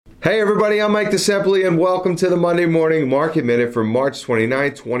Hey everybody, I'm Mike DeSempoli and welcome to the Monday Morning Market Minute for March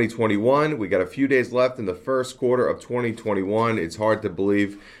 29, 2021. We got a few days left in the first quarter of 2021. It's hard to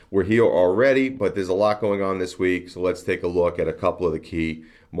believe we're here already, but there's a lot going on this week, so let's take a look at a couple of the key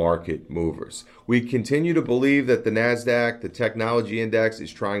market movers. We continue to believe that the NASDAQ, the technology index,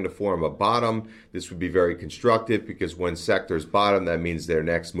 is trying to form a bottom. This would be very constructive because when sectors bottom, that means their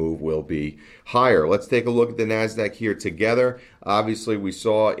next move will be higher. Let's take a look at the NASDAQ here together. Obviously, we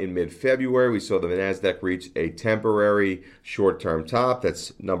saw in mid-February, we saw the NASDAQ reach a temporary short-term top.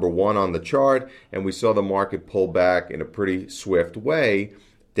 That's number one on the chart. And we saw the market pull back in a pretty swift way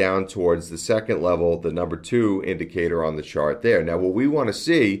down towards the second level, the number two indicator on the chart there. Now, what we want to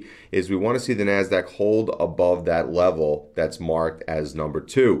see is we want to see the NASDAQ hold above that level that's marked as number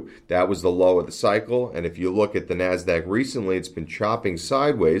two. That was the low of the cycle. And if you look at the NASDAQ recently, it's been chopping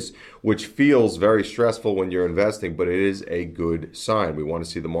sideways, which feels very stressful when you're investing, but it is a good sign. We want to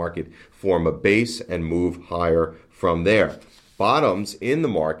see the market form a base and move higher from there. Bottoms in the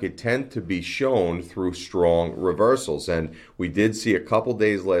market tend to be shown through strong reversals. And we did see a couple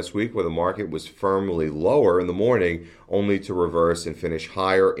days last week where the market was firmly lower in the morning, only to reverse and finish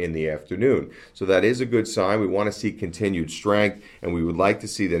higher in the afternoon. So that is a good sign. We want to see continued strength, and we would like to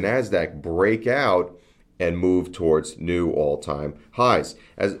see the NASDAQ break out and move towards new all-time highs.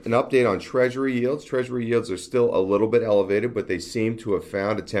 As an update on Treasury yields are still a little bit elevated, but they seem to have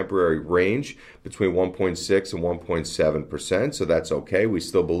found a temporary range between 1.6 and 1.7%, so that's okay. We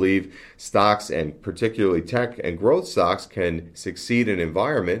still believe stocks, and particularly tech and growth stocks, can succeed in an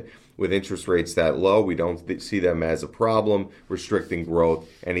environment with interest rates that low. We don't see them as a problem restricting growth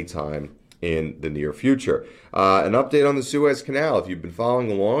anytime in the near future. An update on the Suez Canal. If you've been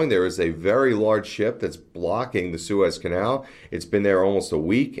following along, there is a very large ship that's blocking the Suez Canal. It's been there almost a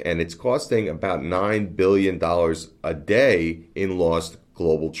week, and it's costing about $9 billion a day in lost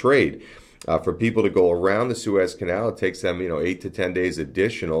global trade. For people to go around the Suez Canal, it takes them 8 to 10 days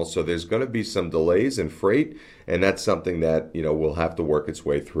additional. So there's going to be some delays in freight, and that's something that will have to work its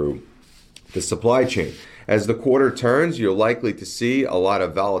way through the supply chain. As the quarter turns, you're likely to see a lot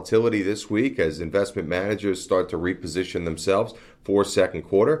of volatility this week as investment managers start to reposition themselves for second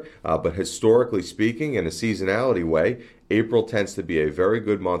quarter. But historically speaking, in a seasonality way, April tends to be a very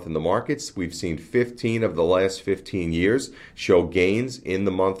good month in the markets. We've seen 15 of the last 15 years show gains in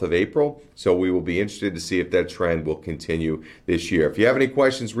the month of April. So we will be interested to see if that trend will continue this year. If you have any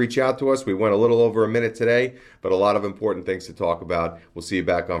questions, reach out to us. We went a little over a minute today, but a lot of important things to talk about. We'll see you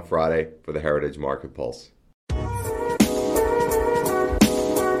back on Friday for the Heritage Market Pulse.